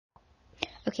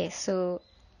Okay, so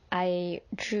I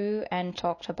drew and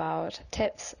talked about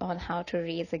tips on how to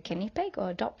raise a guinea pig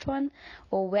or adopt one,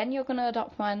 or when you're going to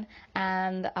adopt one.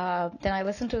 And then I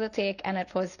listened to the take, and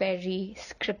it was very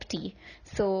scripty.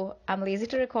 So I'm lazy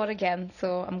to record again,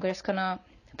 so I'm just going to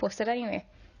post it anyway.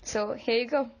 So here you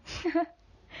go.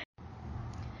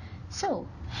 So,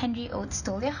 Henry Oates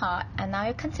stole your heart, and now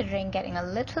you're considering getting a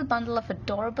little bundle of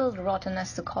adorable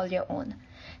rottenness to call your own.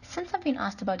 Since I've been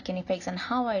asked about guinea pigs and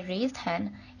how I raised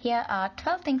hen, here are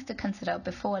 12 things to consider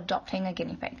before adopting a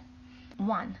guinea pig.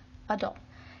 1. Adopt.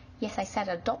 Yes, I said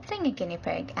adopting a guinea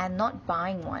pig and not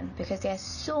buying one, because there are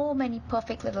so many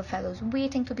perfect little fellows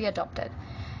waiting to be adopted.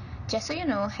 Just so you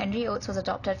know, Henry Oates was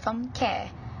adopted from CARE.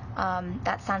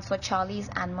 That stands for Charlie's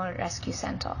Animal Rescue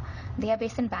Center. They are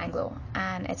based in Bangalore,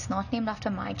 and it's not named after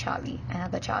my Charlie,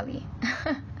 another Charlie.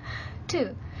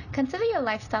 2. Consider your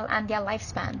lifestyle and their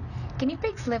lifespan. Guinea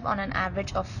pigs live on an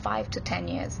average of 5 to 10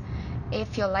 years.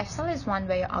 If your lifestyle is one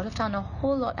where you're out of town a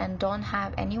whole lot and don't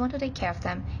have anyone to take care of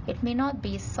them, it may not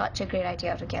be such a great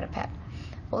idea to get a pet.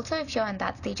 Also, if you're in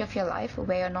that stage of your life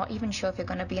where you're not even sure if you're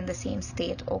going to be in the same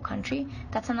state or country,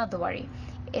 that's another worry.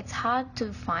 It's hard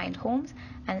to find homes,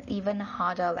 and it's even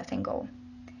harder letting go.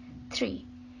 3.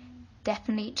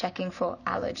 Definitely checking for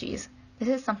allergies. This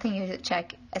is something you should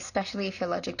check, especially if you're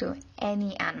allergic to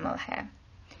any animal hair.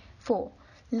 4.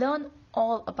 Learn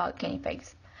all about guinea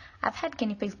pigs. I've had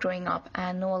guinea pigs growing up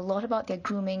and know a lot about their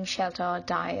grooming, shelter,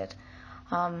 diet,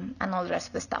 and all the rest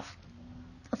of the stuff.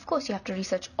 Of course, you have to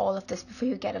research all of this before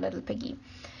you get a little piggy.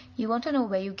 You want to know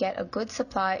where you get a good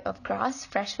supply of grass,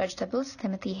 fresh vegetables,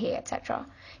 timothy hay, etc.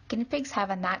 Guinea pigs have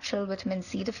a natural vitamin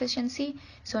C deficiency,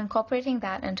 so incorporating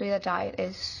that into your diet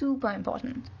is super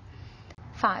important.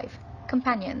 5.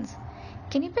 Companions.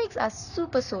 Guinea pigs are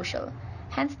super social,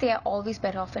 hence they are always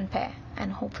better off in pair,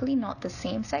 and hopefully not the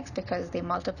same sex because they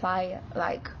multiply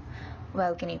like,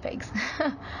 well, guinea pigs.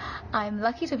 I'm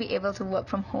lucky to be able to work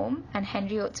from home, and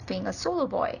Henry Oates, being a solo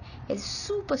boy, is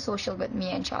super social with me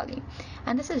and Charlie.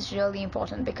 And this is really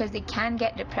important because they can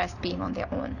get depressed being on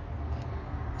their own.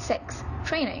 6.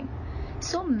 Training.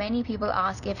 So many people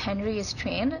ask if Henry is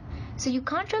trained, so you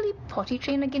can't really potty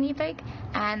train a guinea pig,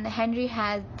 and Henry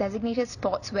has designated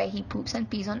spots where he poops and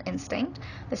pees on instinct.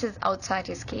 This is outside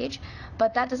his cage,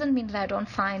 but that doesn't mean that I don't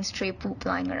find stray poop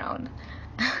lying around.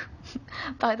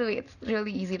 By the way, it's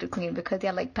really easy to clean because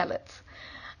they're like pellets.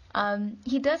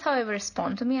 He does, however,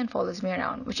 respond to me and follows me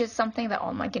around, which is something that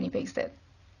all my guinea pigs did.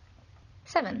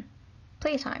 7.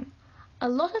 Playtime. A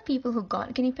lot of people who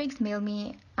got guinea pigs mail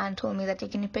me and told me that their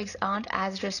guinea pigs aren't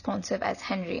as responsive as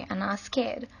Henry and are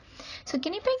scared. So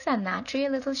guinea pigs are naturally a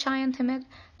little shy and timid,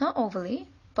 not overly,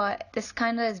 but this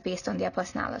kind of is based on their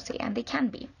personality, and they can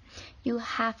be. You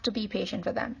have to be patient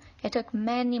with them. It took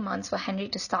many months for Henry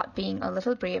to start being a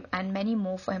little brave, and many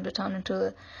more for him to turn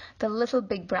into the little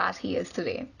big brat he is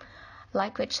today.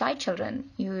 Like with shy children,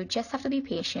 you just have to be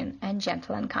patient and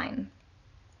gentle and kind.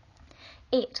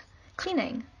 8.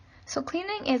 Cleaning. So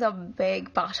cleaning is a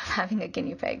big part of having a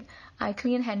guinea pig. I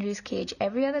clean Henry's cage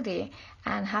every other day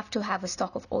and have to have a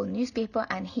stock of old newspaper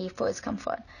and hay for his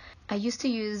comfort. I used to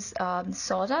use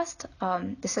sawdust.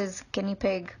 This is guinea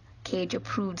pig cage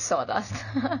approved sawdust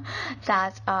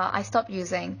that I stopped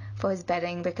using for his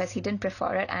bedding because he didn't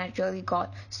prefer it, and it really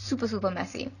got super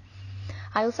messy.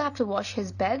 I also have to wash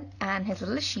his bed and his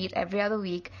little sheet every other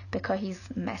week because he's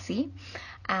messy.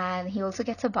 And he also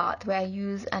gets a bath where I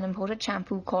use an imported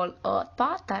shampoo called Earth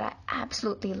Bath that I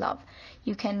absolutely love.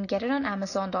 You can get it on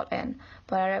Amazon.in,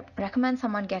 but I recommend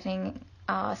someone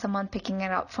picking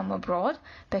it up from abroad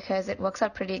because it works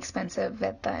out pretty expensive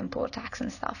with the import tax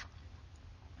and stuff.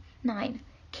 9.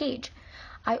 Cage.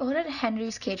 I ordered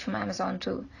Henry's cage from Amazon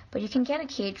too, but you can get a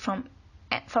cage from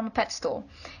a pet store.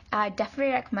 I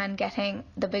definitely recommend getting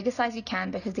the biggest size you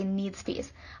can because they need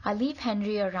space. I leave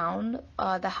Henry around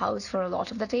the house for a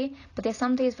lot of the day, but there's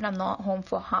some days when I'm not home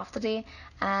for half the day,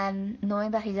 and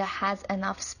knowing that he has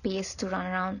enough space to run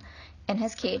around in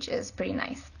his cage is pretty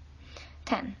nice.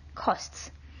 10.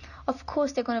 Costs. Of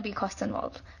course, there are going to be costs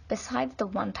involved. Besides the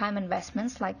one-time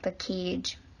investments like the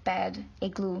cage, bed,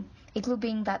 igloo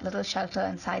being that little shelter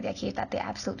inside their cage that they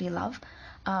absolutely love,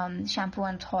 shampoo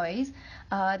and toys,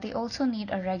 they also need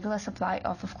a regular supply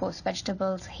of course,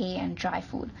 vegetables, hay, and dry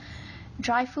food.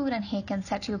 Dry food and hay can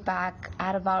set you back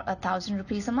at about 1,000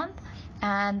 rupees a month,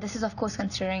 and this is of course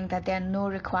considering that there are no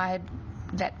required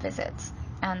vet visits,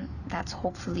 and that's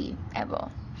hopefully ever.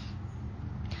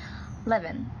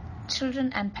 11.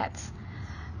 Children and pets.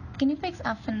 Guinea pigs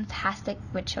are fantastic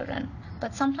with children,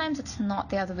 but sometimes it's not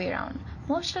the other way around.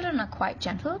 Most children are quite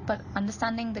gentle, but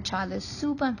understanding the child is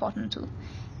super important too.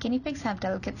 Guinea pigs have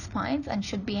delicate spines and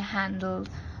should be handled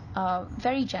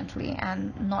very gently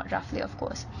and not roughly, of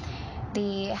course.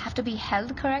 They have to be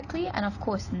held correctly and, of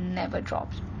course, never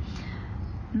dropped.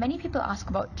 Many people ask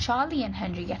about Charlie and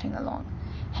Henry getting along.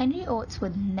 Henry Oates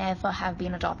would never have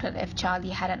been adopted if Charlie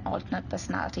had an alternate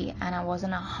personality, and I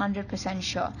wasn't 100%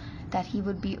 sure that he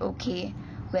would be okay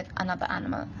with another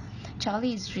animal.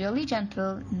 Charlie is really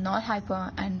gentle, not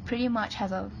hyper, and pretty much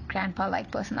has a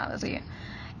grandpa-like personality.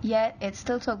 Yet it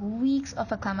still took weeks of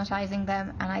acclimatizing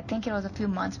them, and I think it was a few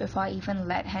months before I even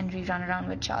let Henry run around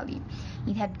with Charlie.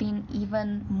 It had been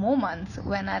even more months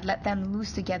when I'd let them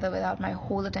loose together without my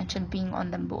whole attention being on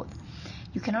them both.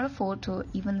 You cannot afford to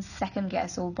even second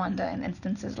guess or wonder in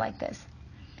instances like this.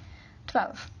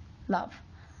 12. Love.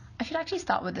 I should actually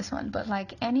start with this one, but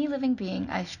like any living being,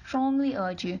 I strongly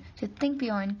urge you to think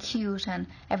beyond cute and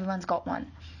everyone's got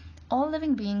one. All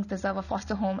living beings deserve a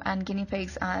foster home, and guinea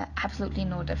pigs are absolutely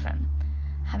no different.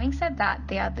 Having said that,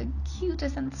 they are the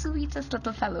cutest and sweetest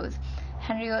little fellows.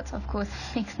 Henry Oates, of course,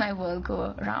 makes my world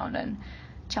go round, and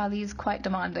Charlie is quite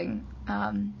demanding.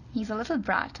 He's a little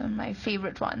brat, and my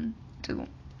favorite one, too.